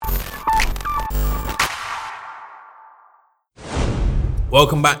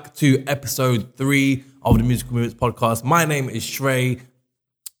Welcome back to episode 3 of the Musical Movements podcast. My name is Shrey.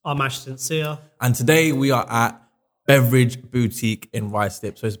 I'm Ash Sincere. And today we are at Beverage Boutique in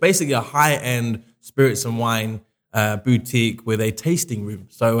Ruislip. So it's basically a high-end spirits and wine boutique with a tasting room.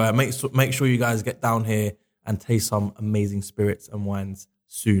 So make sure you guys get down here and taste some amazing spirits and wines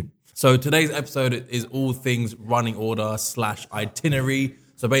soon. So today's episode is all things running order / itinerary.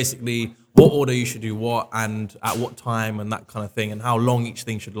 So basically what order you should do what and at what time and that kind of thing and how long each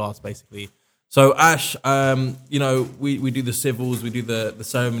thing should last basically. So Ash, we do the civils, we do the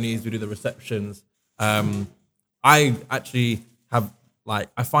ceremonies, we do the receptions. I actually have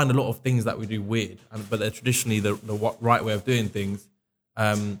I find a lot of things that we do weird, but they're traditionally the right way of doing things.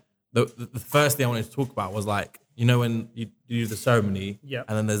 The first thing I wanted to talk about was when you do the ceremony, Yep.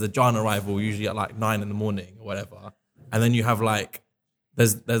 and then there's a John arrival usually at 9 a.m. or whatever, and then you have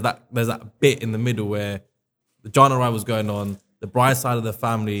there's that bit in the middle where the John arrival's going on, the bride side of the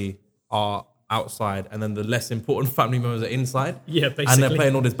family are outside, and then the less important family members are inside. Yeah, basically. And they're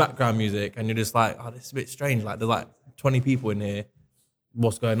playing all this background music, and you're just this is a bit strange. There's 20 people in here.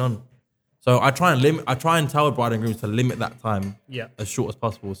 What's going on? So I try and tell bride and grooms to limit that time as short as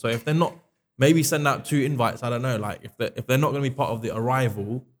possible. So if they're not, maybe send out 2 invites. I don't know. If they're not going to be part of the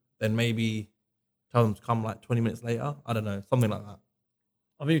arrival, then maybe tell them to come 20 minutes later. I don't know, something like that.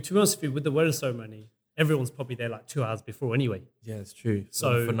 I mean, to be honest with you, with the wedding ceremony, everyone's probably there 2 hours before anyway. Yeah, it's true.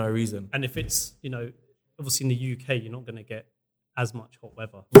 So for no reason. And if it's, obviously in the UK, you're not going to get as much hot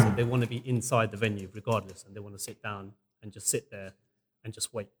weather. So they want to be inside the venue regardless, and they want to sit down and just sit there and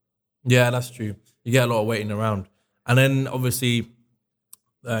just wait. Yeah, that's true. You get a lot of waiting around. And then obviously,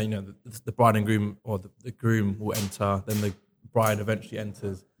 the bride and groom or the groom will enter, then the bride eventually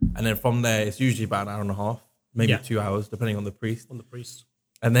enters. And then from there, it's usually about an hour and a half, maybe 2 hours, depending on the priest.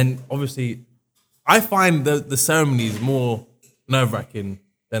 And then obviously, I find the ceremonies more nerve-wracking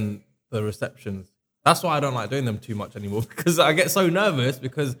than the receptions. That's why I don't like doing them too much anymore, because I get so nervous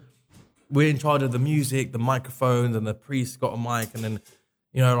because we're in charge of the music, the microphones, and the priest got a mic, and then,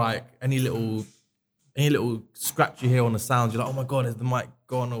 any little scratch you hear on the sound, you're like, oh my God, is the mic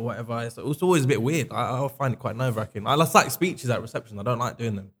gone or whatever. It's always a bit weird. I find it quite nerve-wracking. I like speeches at reception. I don't like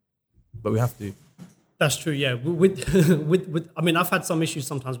doing them, but we have to. That's true, yeah. With I mean, I've had some issues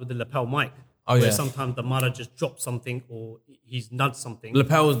sometimes with the lapel mic. Where sometimes the mother just dropped something or he's nudged something.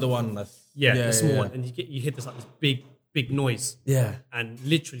 Lapel is the one that's... the small one. And you hear this big noise. Yeah. And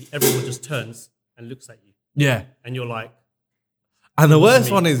literally everyone just turns and looks at you. Yeah. And you're like... And the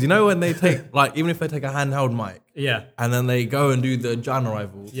worst one is, when they take, even if they take a handheld mic. Yeah. And then they go and do the John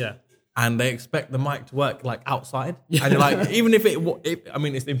arrival. Yeah. And they expect the mic to work outside. Yeah. And you're even if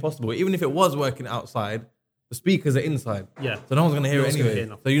it's impossible. Even if it was working outside, the speakers are inside. Yeah. So no one's going to hear it anyway.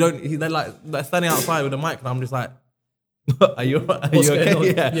 So they're standing outside with a mic and I'm just like, are you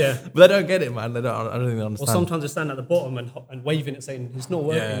okay? Yeah. But they don't get it, man. I don't think they understand. Or sometimes they stand at the bottom and waving it saying, it's not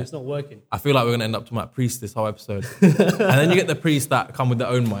working, it's not working. I feel like we're going to end up talking about priests this whole episode. And then you get the priests that come with their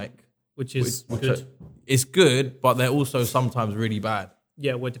own mic. Which is good. It's good, but they're also sometimes really bad.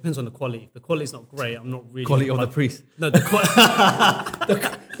 Yeah, well, it depends on the quality. If the quality's not great, I'm not really... Quality of the priest. No, the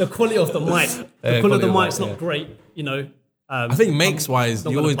quality of the mic. The quality of the mic's not great, I think makes-wise,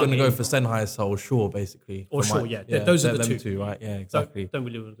 you're always going to go for Sennheiser or Shure, basically. Or Shure, yeah. Those are the them two. Right? Yeah, exactly. Don't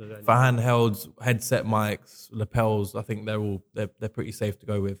really want to go for handhelds, headset mics, lapels, I think they're pretty safe to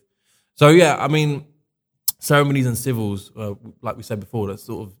go with. So, yeah, I mean, ceremonies and civils, like we said before, that's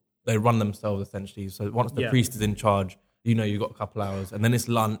they run themselves, essentially. So once the priest is in charge, you've got a couple hours, and then it's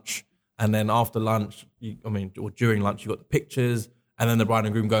lunch, and then after lunch, or during lunch, you've got the pictures, and then the bride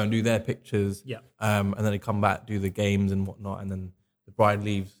and groom go and do their pictures, and then they come back, do the games and whatnot, and then the bride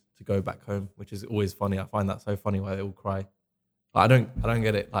leaves to go back home, which is always funny. I find that so funny why they all cry. I don't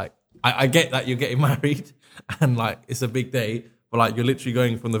get it. I get that you're getting married, and it's a big day, but you're literally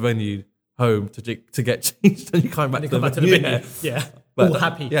going from the venue home to get changed, and you're coming back to the venue. Yeah. But, all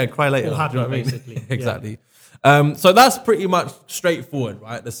happy. Yeah, cry later. All happy, do you know what basically. I mean? Exactly. So that's pretty much straightforward,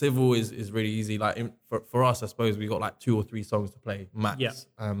 right? The civil is really easy. For us, I suppose we got 2 or 3 songs to play max,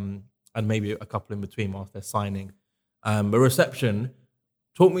 and maybe a couple in between whilst they're signing. But reception,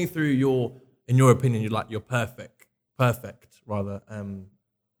 talk me through in your opinion, your perfect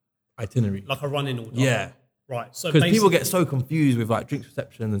itinerary, like a running order. Yeah, right. So because people get so confused with drinks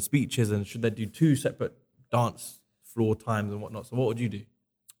reception and speeches, and should they do 2 separate dance floor times and whatnot? So what would you do?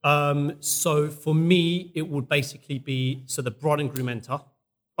 So for me, it would basically be, so the bride and groom enter.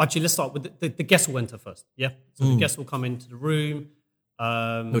 Actually, let's start with the guests will enter first. Yeah. So the guests will come into the room.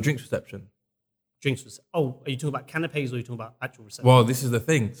 No drinks reception. drinks. Oh, are you talking about canapes or are you talking about actual reception? Well, this is the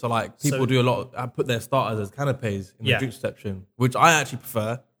thing. So like people So- do a lot. I put their starters as canapes in the Yeah. drink reception, which I actually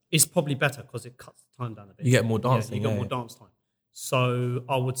prefer. It's probably better because it cuts the time down a bit. You get more dancing. You get yeah, more dance time. So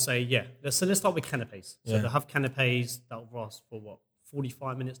I would say, let's start with canapes. So Yeah. they'll have canapes that will last for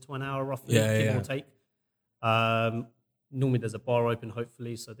 45 minutes to an hour roughly, Yeah, give yeah. or take. Normally there's a bar open,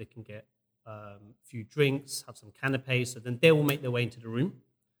 hopefully, so they can get a few drinks, have some canapes. So then they will make their way into the room.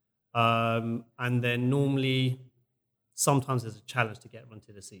 And then normally, sometimes there's a challenge to get everyone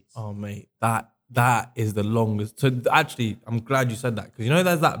to the seats. Oh mate, that is the longest. So actually, I'm glad you said that because you know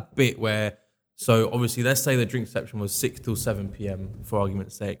there's that bit where. So obviously, let's say the drink reception was 6 till 7 p.m. for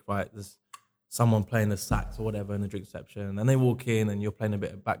argument's sake, right? There's someone playing the sax or whatever in the drink reception, and then they walk in and you're playing a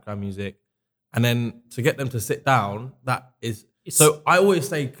bit of background music, and then to get them to sit down, that is. So I always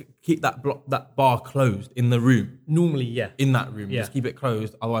say keep that bar closed in the room. Normally, yeah. In that room, Yeah. just keep it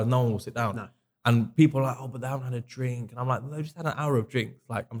closed. Otherwise, no one will sit down. No. And people are like, oh, but they haven't had a drink. And I'm like, they just had an hour of drinks.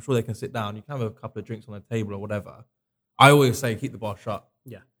 Like, I'm sure they can sit down. You can have a couple of drinks on the table or whatever. I always say keep the bar shut.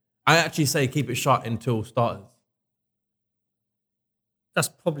 Yeah. I actually say keep it shut until starters. That's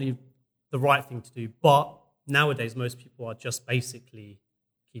probably the right thing to do. But nowadays, most people are just basically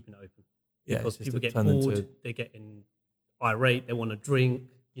keeping it open. Yeah, Because it's just people get turned into- bored, they get irate, they want a drink,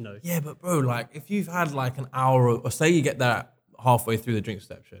 Yeah, but bro, like if you've had like an hour, or say you get there halfway through the drink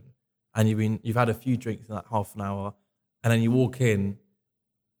reception, and you've had a few drinks in that half an hour, and then you walk in,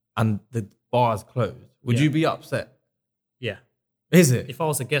 and the bar's closed. Would Yeah. you be upset? Yeah. Is it? If I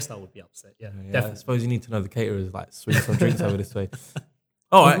was a guest, I would be upset. Yeah, Yeah, I definitely. suppose you need to know the caterers like swing some drinks over this way.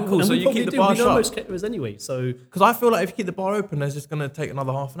 All right, cool. And So we you probably keep the do. bar We know shut most caterers anyway. So, because I feel like if you keep the bar open, it's just going to take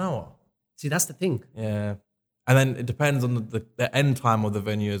another half an hour. see, that's the thing. Yeah, and then it depends on the end time of the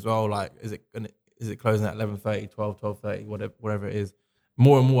venue as well. Like, is it closing at 11:30, 12:30, whatever it is?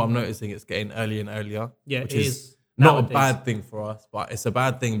 More and more, I'm noticing it's getting earlier and earlier. Yeah, which it is is. not Nowadays. a bad thing for us, but it's a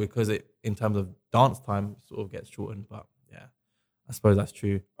bad thing because it, in terms of dance time, sort of gets shortened. But yeah, I suppose that's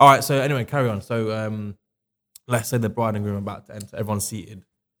true. All right, so anyway, carry on. So let's say the bride and groom are about to enter. Everyone's seated.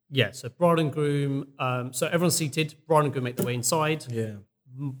 Yeah, so bride and groom. So everyone's seated. Bride and groom make their way inside. Yeah.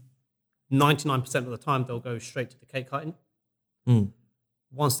 99% of the time, they'll go straight to the cake cutting. Mm.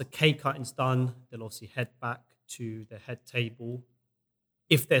 Once the cake cutting's done, they'll obviously head back to the head table.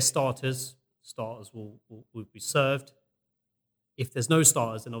 If they're starters will be served. If there's no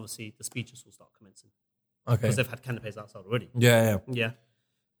starters, then obviously the speeches will start commencing Okay. because they've had canapes outside already. Yeah. Yeah,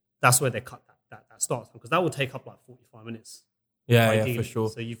 that's where they cut that start time because that will take up like 45 minutes. Yeah, ideally. for sure.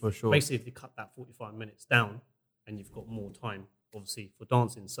 So you've for sure. basically cut that 45 minutes down, and you've got more time, obviously, for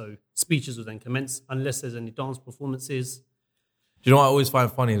dancing. So speeches will then commence unless there's any dance performances. Do you know what I always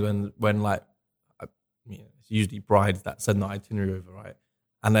find funny is when like, it's usually brides that send the itinerary over, right?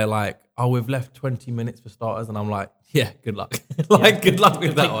 And they're like, "Oh, we've left 20 minutes for starters," and I'm like, "Yeah, good luck, good luck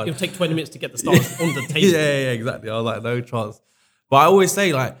with that one." It'll take 20 minutes to get the starters on the table. Yeah, exactly. I was like, no chance. But I always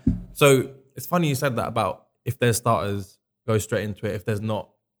say like, so it's funny you said that about if there's starters, go straight into it. If there's not,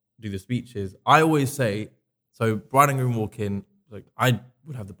 do the speeches. I always say, so bride and groom walk in, like I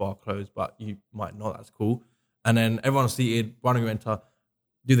would have the bar closed, but you might not. That's cool. And then everyone's seated. Bride and groom enter,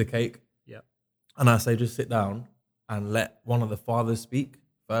 do the cake, Yeah. and I say just sit down and let one of the fathers speak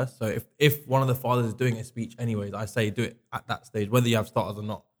first. So if one of the fathers is doing a speech anyways, I say do it at that stage, whether you have starters or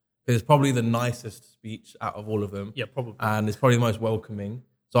not. Because it's probably the nicest speech out of all of them. Yeah, probably. And it's probably the most welcoming.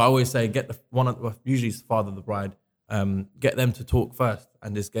 So I always say usually it's the father of the bride, get them to talk first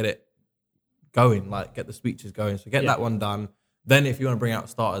and just get it going, like get the speeches going. So get that one done. Then if you want to bring out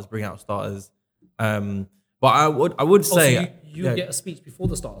starters, bring out starters. But I would say Also, you get a speech before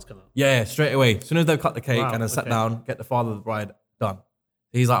the starters come out. yeah, straight away. As soon as they've cut the cake Wow, and then sat okay. down, get the father of the bride done.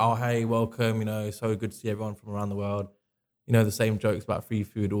 He's like, oh, hey, welcome. So good to see everyone from around the world. The same jokes about free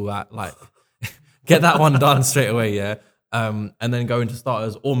food, all that. Like, get that one done straight away, yeah. And then go into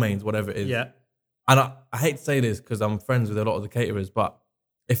starters or mains, whatever it is. Yeah. And I hate to say this because I'm friends with a lot of the caterers, but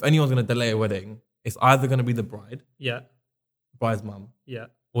if anyone's going to delay a wedding, it's either going to be the Yeah. bride's mum, Yeah.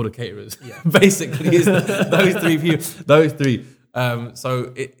 or the caterers. Yeah. Basically, it's those three people. Those three.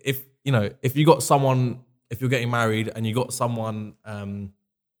 So if you got someone, if you're getting married and you got someone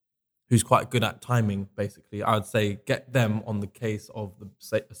who's quite good at timing, basically, I would say get them on the case of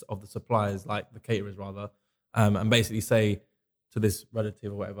the suppliers, like the caterers rather, and basically say to this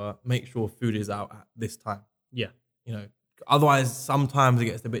relative or whatever, make sure food is out at this time. Yeah. Otherwise sometimes it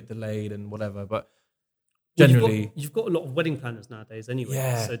gets a bit delayed and whatever, but Well, generally. you've got a lot of wedding planners nowadays anyway.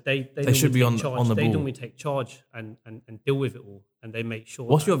 Yeah. So they should be normally take on charge. the They ball. normally take charge and deal with it all, and they make sure.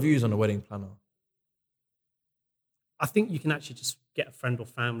 What's that- your views on a wedding planner? I think you can actually just get a friend or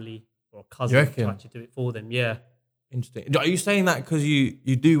family or a cousin You to reckon? actually do it for them. Yeah. Interesting. Are you saying that because you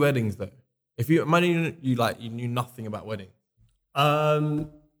do weddings though? If you imagine you knew nothing about weddings. I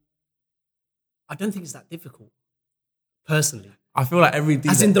don't think it's that difficult, personally. I feel like every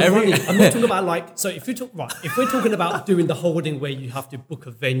As in the every, running. I'm not talking about like, so if we're talking about doing the whole wedding where you have to book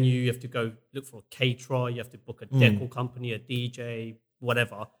a venue, you have to go look for a caterer, you have to book a decor company, a DJ,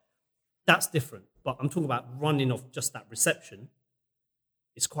 whatever, that's different. But I'm talking about running off just that reception.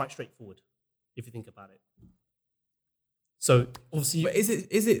 It's quite straightforward if you think about it. So obviously, But is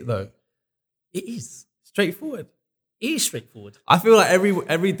it though? it is. Straightforward. It is straightforward. I feel like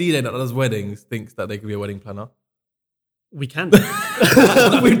every DJ that does weddings thinks that they could be a wedding planner. We can. We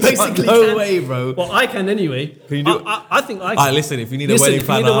basically no can. way, bro. Well, I can anyway. Can you do I think I can. Alright, listen, if you need a wedding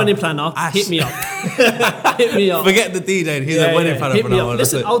planner, If you need a wedding planner, Ash. hit me up. Hit me up. Forget the DJ. He's a wedding planner Hit for me now up. on.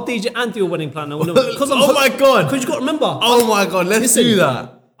 Listen, That's it. I'll DJ and do a wedding planner. Oh my God. Because you got to remember. Oh my God, let's Listen, do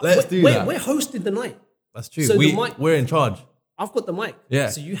that. Let's do that. We're hosting the night. That's true. so the mic- We're in charge. I've got the mic. Yeah.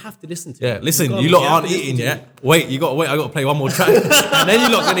 So you have to listen to Yeah, it. listen, Regardless, you lot have aren't to listen eating to yet. it. Wait, you got to wait. I got to play one more track, and then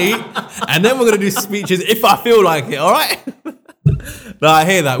you're not gonna eat, and then we're gonna do speeches if I feel like it. All right. No, I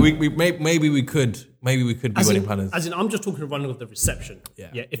hear that. Maybe we could be wedding planners. As in, I'm just talking running of the reception. Yeah,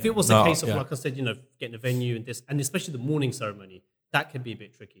 If yeah. it was No, a case of, yeah. like I said, getting a venue and this, and especially the morning ceremony, that could be a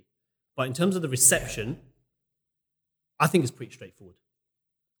bit tricky. But in terms of the reception, I think it's pretty straightforward.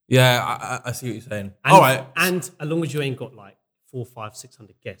 Yeah, I see what you're saying. And, All right. And as long as you ain't got like 400, 500,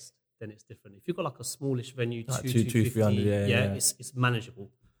 600 guests, then it's different. If you've got like a smallish venue, Like 250, 300, yeah. it's manageable.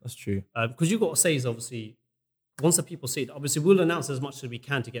 That's true. Because you've got to say is obviously, once the people seated, obviously we'll announce as much as we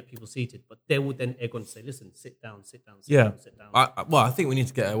can to get people seated, but they will then egg on to say, listen, sit down, sit down, sit Yeah. down, sit down. I think we need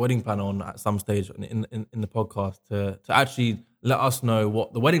to get a wedding planner on at some stage in the podcast to actually let us know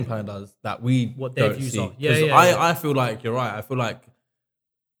what the wedding planner does that we What their don't views see. are. Yeah, 'Cause yeah, I feel like you're right. I feel like,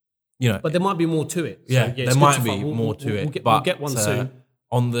 But there might be more to it. So, yeah, it's there good might to be find. more to it. We'll but get one soon.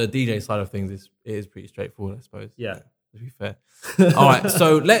 on the DJ side of things, it is pretty straightforward, I suppose. Yeah. To be fair. All right.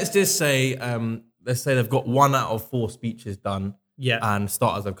 So let's just say, let's say they've got 1 out of 4 speeches done. Yeah. And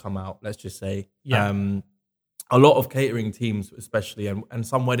starters have come out. Let's just say, Yeah. a lot of catering teams, especially, and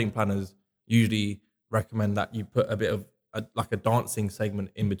some wedding planners usually recommend that you put a bit of like a dancing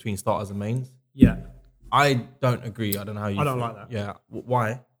segment in between starters and mains. Yeah. I don't agree. I don't know how you. I don't feel. like that. Yeah.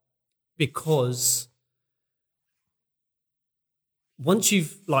 Why? Because once you're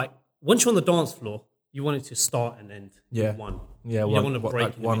on the dance floor, you want it to start and end Yeah. in one. Yeah. You don't want to break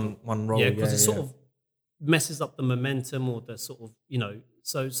like in the middle. one roll. Yeah, because it sort of messes up the momentum or the sort of,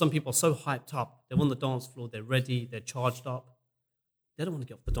 so some people are so hyped up, they're on the dance floor, they're ready, they're charged up. They don't want to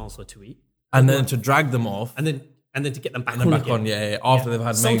get off the dance floor to eat. And then to drag them off. And then to get them back And then on back again. on, yeah, after they've had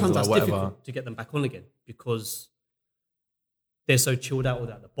mains Sometimes or that's whatever. difficult to get them back on again because they're so chilled out, or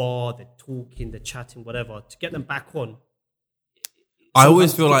they're at the bar, they're talking, they're chatting, whatever. To get them back on, I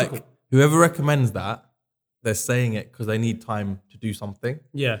always sometimes feel it's like difficult. whoever recommends that, they're saying it because they need time to do something.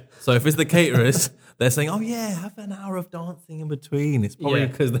 Yeah. So if it's the caterers, they're saying, "Oh yeah, have an hour of dancing in between." It's probably Yeah.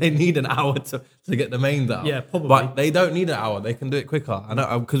 because they need an hour to get the mains out. Yeah, probably. But they don't need an hour; they can do it quicker. I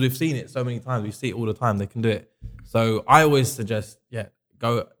know because we've seen it so many times. We see it all the time. They can do it. So I always suggest,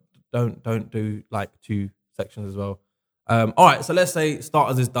 don't do like 2 sections as well. All right, so let's say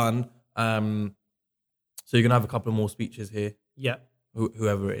starters is done. So you're gonna have a couple more speeches here. Yeah.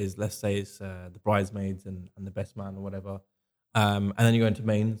 Whoever it is, let's say it's the bridesmaids and the best man or whatever. And then you go into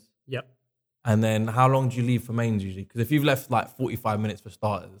mains. Yep. And then how long do you leave for mains usually? Because if you've left like 45 minutes for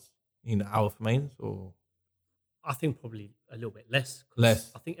starters, you need an hour for mains or? I think probably a little bit less. 'Cause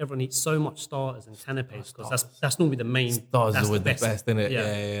Less. I think everyone eats so much starters and canapes because that's normally the main. Starters that's is always the best, isn't it?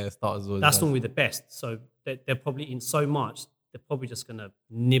 Yeah. Yeah. Starters is always That's the best. normally the best. So they're probably eating so much, they're probably just going to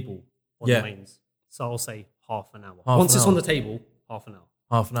nibble on Yeah. the mains. So I'll say half an hour. Half Once an it's hour. on the table, half an hour.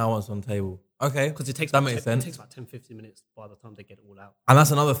 Half an hour once on the table. Okay. Because it takes that about makes 10, sense. It takes about 10, 15 minutes by the time they get it all out. And that's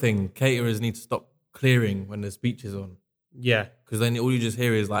another thing. Caterers need to stop clearing when the speech is on. Yeah. Because then all you just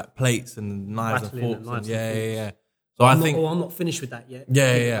hear is like plates and knives Rattling and and forks. knives and forks. Yeah. So I think I'm not finished with that yet.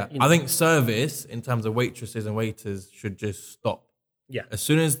 Yeah. You know. I think service in terms of waitresses and waiters should just stop. Yeah. As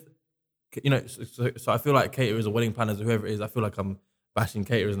soon as, so I feel like caterers or wedding planners or whoever it is, I feel like I'm bashing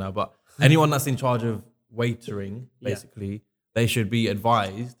caterers now, but anyone that's in charge of waitering, basically, they should be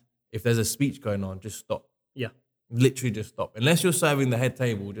advised if there's a speech going on, just stop. Yeah. Literally just stop. Unless you're serving the head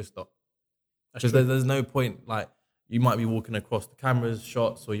table, just stop. That's Because true. there's no point, like, you might be walking across the camera's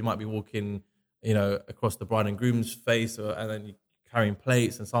shots or you might be walking, across the bride and groom's face and then you're carrying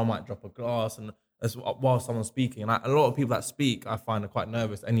plates and someone might drop a glass and that's while someone's speaking. And a lot of people that speak, I find, are quite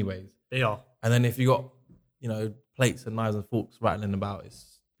nervous anyways. They are. And then if you got, plates and knives and forks rattling about,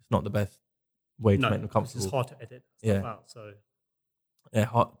 it's not the best way to No, make them comfortable. it's hard to edit stuff Yeah. out. So Yeah,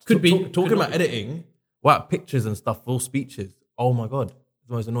 hard. Could be, Talking could about not be. editing, what pictures and stuff for speeches? Oh my god, it's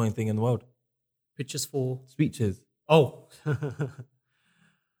the most annoying thing in the world. pictures for Speeches. oh,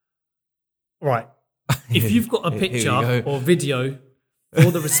 right. If you've got a Here we picture go. or video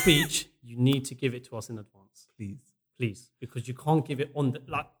for the speech, you need to give it to us in advance, Please. because you can't give it on the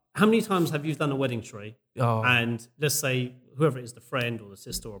like. How many times have you done a wedding tray? Oh, And let's say whoever it is, the friend or the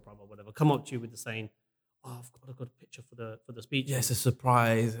sister or brother or whatever, come up to you with the saying, "Oh, I've got a picture for the speech." yeah, it's a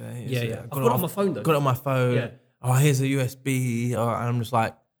surprise. I've got it on my phone though. Got it on my phone. Yeah. Oh, here's a USB. And I'm just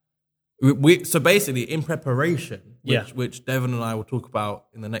like, so basically in preparation, which Devon and I will talk about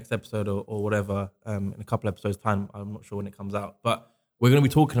in the next episode or whatever, in a couple episodes time. I'm not sure when it comes out, but we're going to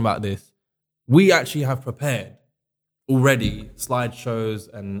be talking about this. We actually have prepared already slideshows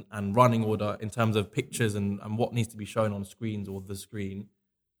and running order in terms of pictures and what needs to be shown on screens or the screen.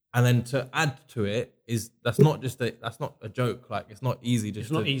 And then to add to it that's not a joke. Like it's not easy It's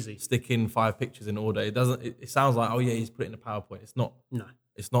not to easy. stick in 5 pictures in order. It sounds like, oh yeah, he's put it in a PowerPoint. It's not. No.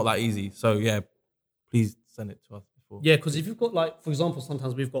 It's not that easy. So yeah, please send it to us before. Yeah, because if you've got like, for example,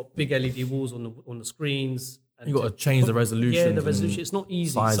 sometimes we've got big LED walls on the screens. And You got to change the resolution. Yeah, the resolution. It's not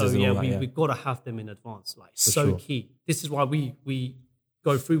easy. So sizes and yeah, all that, we've got to have them in advance. Like For so sure. key. This is why we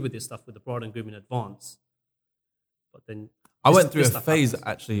go through with this stuff with the bride and groom in advance. But then I this- went through this a stuff phase happens.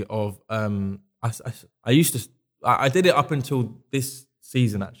 actually of I used to I did it up until this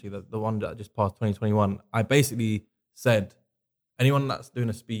season actually, the one that just passed 2021. I basically said anyone that's doing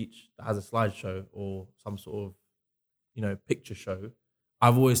a speech that has a slideshow or some sort of picture show,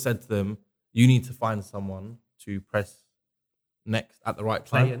 I've always said to them, you need to find someone to press next at the right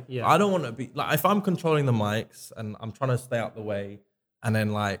Play time. it, yeah. I don't want to be like, if I'm controlling the mics and I'm trying to stay out the way and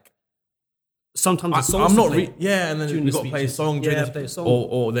then like Sometimes the songs I'm to not play. and then during you've the got to play a speeches. song, Yeah, during the play a spe- song.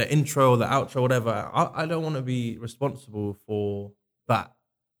 or the intro or the outro, whatever. I don't want to be responsible for that.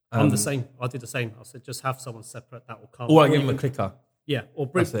 I'm the same. I did the same. I said just have someone separate that will come. Or I Or give you them a can- clicker. Yeah, or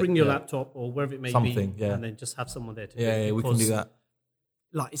That's it, bring your yeah. laptop or wherever it may Something, be, yeah. and then just have someone there to do Yeah, it. we can do because, that.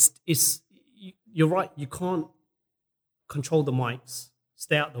 Like you're right. You can't control the mics,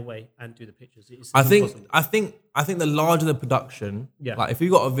 stay out the way, and do the pictures. It's I impossible. think the larger the production, Yeah. like if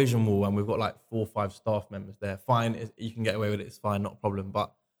you've got a vision wall and we've got like 4 or 5 staff members there, fine, you can get away with it. It's fine, not a problem.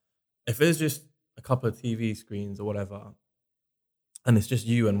 But if there's just a couple of TV screens or whatever, and it's just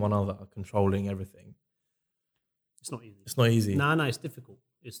you and one other controlling everything, It's not easy. it's not easy. No, it's difficult.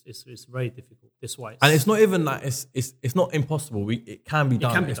 It's very difficult. This why. And it's not even that it's not impossible. It can be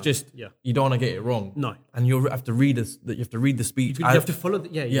done. can be It's done, just yeah. you don't want to get it wrong. No. And you have to read the speech. You have to follow.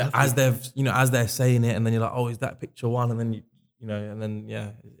 You yeah, have to- as they're saying it, and then you're like, oh, is that picture one? And then and then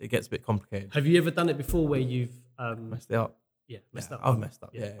it gets a bit complicated. Have you ever done it before where you've Messed it up. messed up? I've messed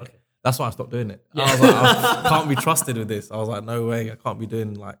up. Yeah. Okay. That's why I stopped doing it. I was like, I can't be trusted with this. I was like, no way. I can't be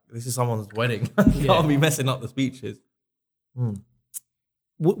doing this is someone's wedding. I can't be messing up the speeches.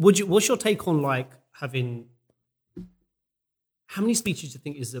 What's your take on having? How many speeches do you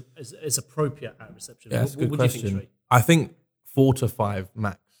think is appropriate at a reception? Yeah, that's a good what do you question. think, Trey? I think 4 to 5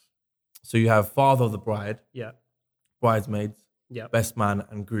 max. So you have father of the bride, Yeah, bridesmaids, yeah, best man,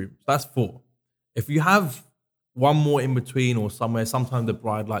 and groom. That's 4. If you have one more in between or somewhere, sometimes the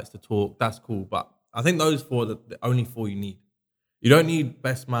bride likes to talk, that's cool. But I think those 4 are the only 4 you need. You don't need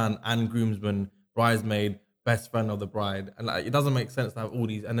best man and groomsman, bridesmaid, best friend of the bride. And it doesn't make sense to have all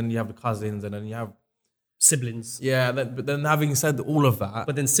these. And then you have the cousins and then you have, siblings. but then having said all of that,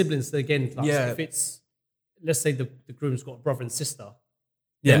 But then siblings again. Yeah. If it's, let's say the groom's got a brother and sister,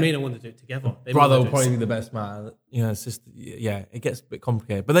 yeah, they may not want to do it together. They may brother want will to do probably it be the best man. Sister, yeah, it gets a bit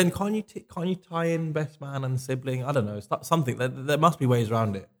complicated. But then can't you tie in best man and sibling? I don't know, something. There must be ways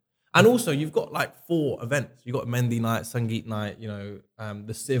around it. And also, you've got 4 events. You've got Mendi night, Sangeet night,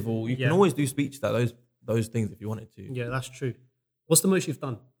 the civil. You can Yeah. always do speeches at those things if you wanted to. Yeah, that's true. What's the most you've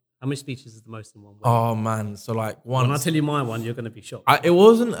done? How many speeches is the most in one week? Oh man, so When I once tell you my one, you're going to be shocked. it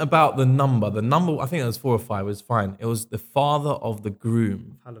wasn't about the number. The number, I think it was 4 or 5. Was fine. It was the father of the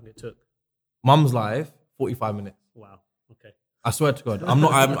groom. How long it took? Mum's live, 45 minutes. Wow. Okay. I swear to God,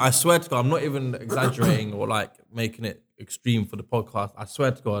 I swear to God, I'm not even exaggerating or making it extreme for the podcast. I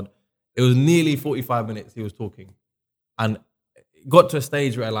swear to God, it was nearly 45 minutes he was talking, and it got to a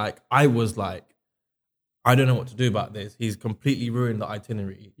stage where I was I don't know what to do about this. He's completely ruined the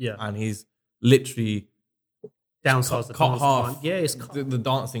itinerary. Yeah. and he's literally Downsize the cut dance half time. Yeah, it's cut. the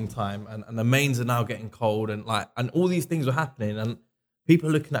dancing time, and the mains are now getting cold, and all these things were happening, and people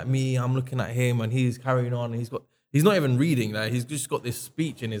are looking at me, I'm looking at him, and he's carrying on. And he's not even reading. He's just got this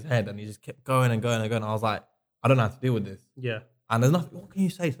speech in his head, and he just kept going and going and going. I was like, I don't know how to deal with this. Yeah. And there's nothing. What can you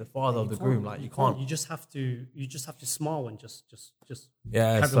say to the father of the groom? Like you can't. You just have to smile and just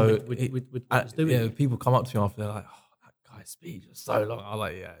Yeah. carry So on with what he's doing. yeah, people come up to me after they're like, "Oh, that guy's speech is so long." I'm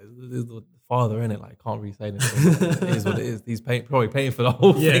like, "Yeah, it's the father in it. Like, can't really say anything. It is what it is. He's probably paying for the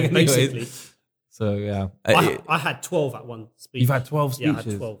whole thing, anyways." basically. So yeah, I had 12 at one speech. you've had 12 Yeah, speeches. I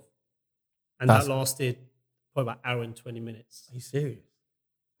had 12, and That's- that lasted probably about an hour and 20 minutes. Are you serious?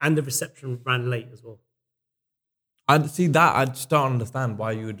 And the reception ran late as well. I see that. I just don't understand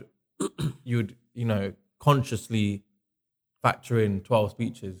why you'd consciously factor in 12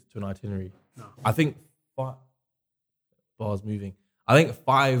 speeches to an itinerary. No. I think bars moving. I think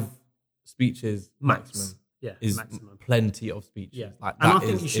 5 speeches maximum Yeah, is maximum. plenty of speeches. Yeah, Like and I that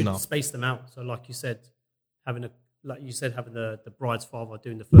think is you should enough. space them out. So, like you said, having the bride's father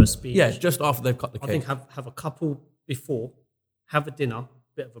doing the first speech. Yeah, just after they've cut the I cake. think have a couple before, have a dinner,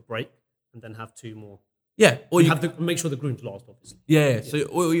 bit of a break, and then have 2 more. Yeah, or And you make sure the groom's last, obviously. Yeah.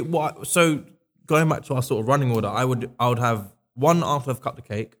 So going back to our sort of running order, I would have 1 after I've cut the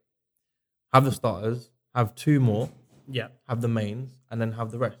cake, have the starters, have 2 more, Yeah, have the mains, and then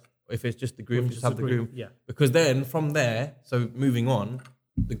have the rest. If it's just the groom, If just it's have the the groom, groom. yeah. Because then from there, so moving on,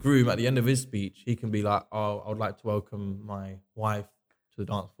 the groom at the end of his speech, he can be like, "Oh, I would like to welcome my wife to the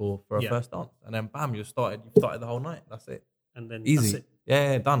dance floor for a Yeah. first dance," and then bam, you've started the whole night. That's it. and then Easy. that's it.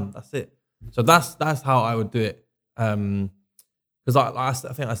 Yeah, done. That's it. So that's how I would do it. Because I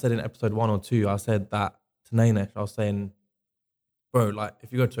think I said in episode 1 or 2, I said that to Nanesh, I was saying, bro, like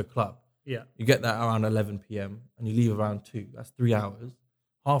if you go to a club, Yeah, you get there around 11 p.m. and you leave around 2. That's 3 hours.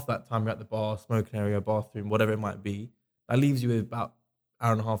 Half that time you're at the bar, smoking area, bathroom, whatever it might be. That leaves you with about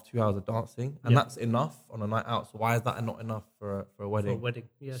hour and a half, 2 hours of dancing, and Yeah. that's enough on a night out. So why is that not enough for a for wedding? a wedding.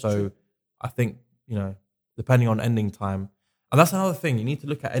 Yeah, it's So true. I think, depending on ending time, and that's another thing, you need to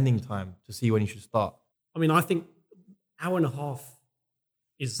look at ending time to see when you should start. I mean, I think hour and a half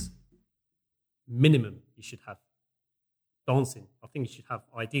is minimum you should have dancing. I think you should have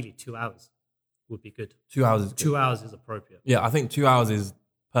ideally 2 hours would be good. 2 hours is good. 2 hours is appropriate. Yeah, I think 2 hours is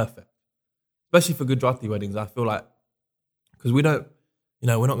perfect, especially for Gujarati weddings. I feel like because we don't,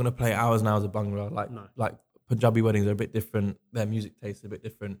 we're not going to play hours and hours of Bhangra. No. Like Punjabi weddings are a bit different. Their music taste is a bit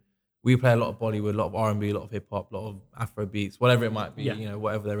different. We play a lot of Bollywood, a lot of R&B, a lot of hip hop, a lot of Afro beats, whatever it might be. Yeah.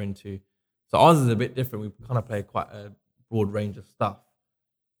 Whatever they're into. So ours is a bit different. We kind of play quite a broad range of stuff,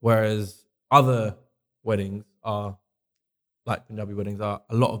 whereas other weddings are like Punjabi weddings are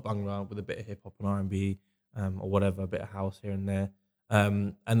a lot of Bhangra with a bit of hip hop and R&B, or whatever, a bit of house here and there.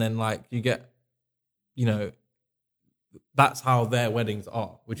 And then like you get, that's how their weddings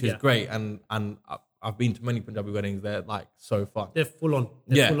are, which is Yeah. great. And I've been to many Punjabi weddings. They're like so fun. They're full on.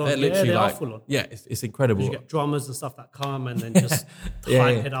 Yeah, full on. they're literally they like, are full on. yeah, it's incredible. You get drummers and stuff that come and then just Yeah,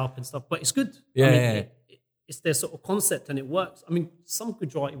 hype yeah. it up and stuff. But it's good. Yeah, I mean, yeah. it's their sort of concept and it works. I mean, some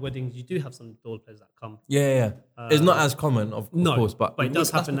Gujarati weddings, you do have some dole players that come. Yeah. It's not as common, of no, course, but but it does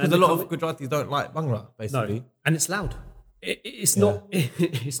that's happen. because And a they lot of come- Gujaratis don't like Bhangra, basically. No, and it's loud. It's Yeah. not.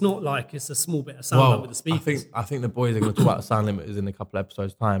 It's not like it's a small bit of sound like with the speakers. I think the boys are going to talk about sound limiters in a couple of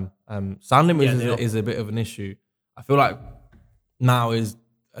episodes' time. Sound limiters Yeah, they are. is a bit of an issue. I feel like now is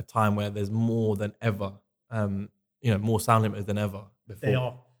a time where there's more than ever, more sound limiters than ever before. They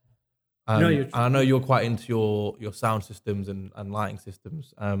are. And you're- I know you're quite into your sound systems and lighting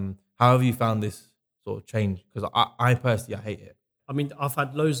systems. How have you found this sort of change? Because I personally, I hate it. I mean, I've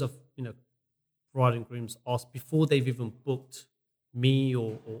had loads of bride and grooms ask before they've even booked me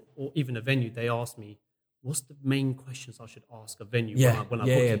or even a venue. They ask me, "What's the main questions I should ask a venue when I book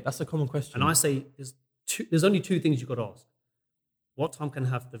it?" That's a common question. And I say, there's only 2 things you've got to ask. What time can I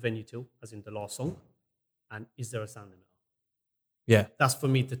have the venue till, as in the last song? And is there a sound limiter? yeah, That's for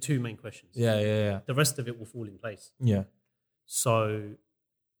me the 2 main questions. yeah. The rest of it will fall in place. Yeah. So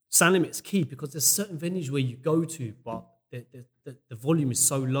sound limit is key because there's certain venues where you go to, but the volume is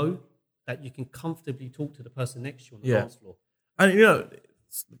so low that you can comfortably talk to the person next to you on the Yeah. dance floor. And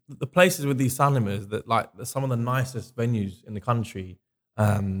the places with these sound limiters that they're some of the nicest venues in the country,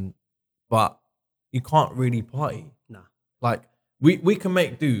 but you can't really party. Nah. Like we can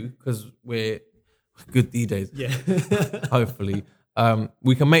make do because we're good DJs. Yeah. Hopefully,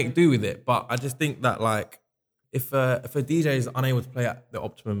 we can make do with it. But I just think that like if a DJ is unable to play at the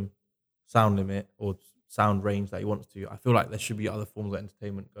optimum sound limit or sound range that he wants to, I feel like there should be other forms of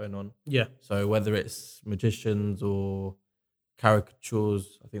entertainment going on. Yeah. So whether it's magicians or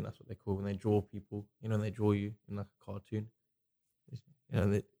caricatures, I think that's what they call when they draw people. When they draw you in like a cartoon.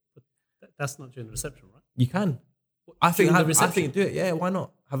 That's not during the reception, right? You can. I During think the reception? do it. Yeah, why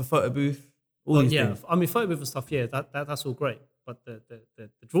not? Have a photo booth. All these Yeah. things. I mean, photo booth and stuff, yeah, that's all great. the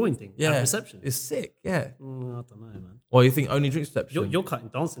drawing thing Yeah, at reception. it's sick. Yeah. I don't know, man. Well, you think only drink reception? You're cutting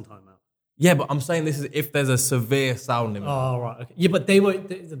dancing time out. Yeah, but I'm saying this is if there's a severe sound limit. Oh, right. Okay. Yeah, but they won't.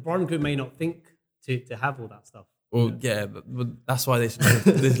 The bride and groom may not think to have all that stuff. Well, yeah, but that's why they should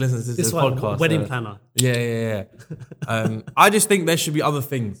listen to this one, podcast. wedding planner. Yeah. I just think there should be other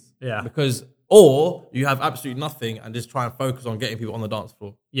things. Yeah. Because, or you have absolutely nothing and just try and focus on getting people on the dance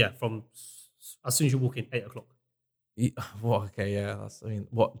floor. Yeah, from as soon as you walk in, 8 o'clock. What? Okay, yeah.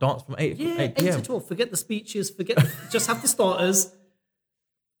 What, dance from 8 Yeah, 8 8 p.m.? to 12. Forget the speeches, just have the starters.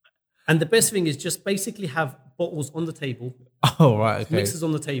 And the best thing is just basically have bottles on the table, Oh, right, okay. mixers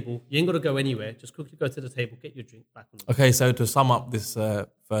on the table. You ain't got to go anywhere. Just quickly go to the table, get your drink back on the Okay, so to sum up this third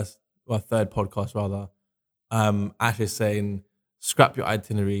podcast rather, Ash is saying, scrap your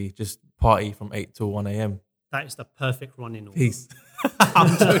itinerary, just party from 8 till 1 a.m. That is the perfect running order. Peace.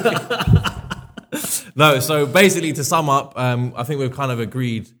 I'm joking. No, so basically to sum up, I think we've kind of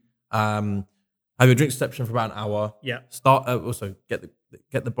agreed, have your drink reception for about an hour. Yeah. Start, also get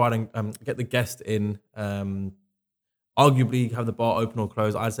the bride and get the guest in. Arguably have the bar open or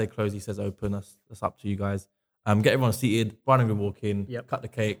close. I'd say close. He says open. That's up to you guys. Get everyone seated. Bride and groom walk in. Yep. Cut the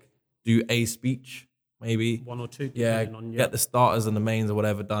cake. Do a speech, maybe. One or two. Yeah. depending on, Get the starters and the mains or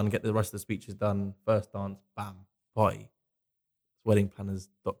whatever done. Get the rest of the speeches done. First dance. Bam. Party.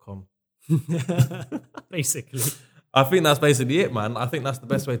 Weddingplanners.com. Basically. I think that's basically it, man. I think that's the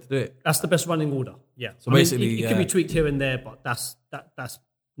best way to do it. That's the best running order. Yeah. So basically, it could be tweaked here and there, but that's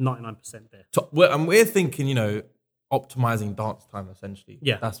 99% there. And we're thinking, optimizing dance time essentially.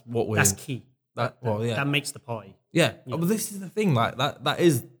 Yeah. That's what we're. That's key. Yeah. That makes the party. Yeah. But this is the thing, like that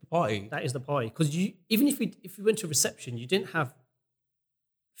is the party. That is the party. Because even if you went to a reception, you didn't have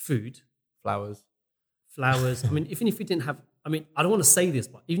food, Flowers. flowers. Even if you didn't have, I don't want to say this,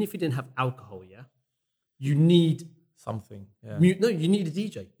 but even if you didn't have alcohol, yeah, you need Something. Yeah. you need a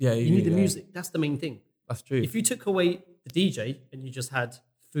DJ. Yeah, you need the music. That's the main thing. That's true. If you took away the DJ and you just had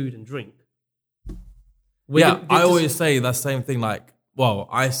food and drink, I always say that same thing. Like, well,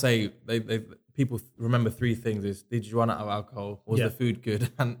 I say people remember three things: is did you run out of alcohol? Was the food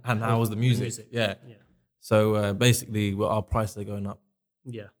good? And how was the music? Yeah. So basically, our prices are going up.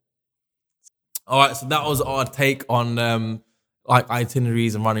 Yeah. All right, so that was our take on like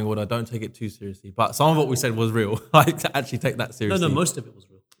itineraries and running order. Don't take it too seriously, but some of what we said was real. Like, to actually take that seriously. No, most of it was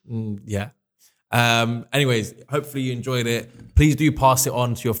real. Yeah. Anyways, hopefully you enjoyed it. Please do pass it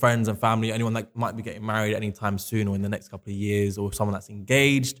on to your friends and family, anyone that might be getting married anytime soon or in the next couple of years, or someone that's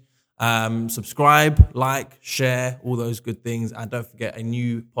engaged. Subscribe, like, share, all those good things. And don't forget, a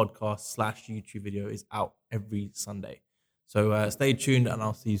new podcast / YouTube video is out every Sunday. So stay tuned and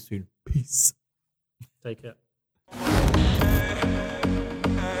I'll see you soon. Peace. Take care.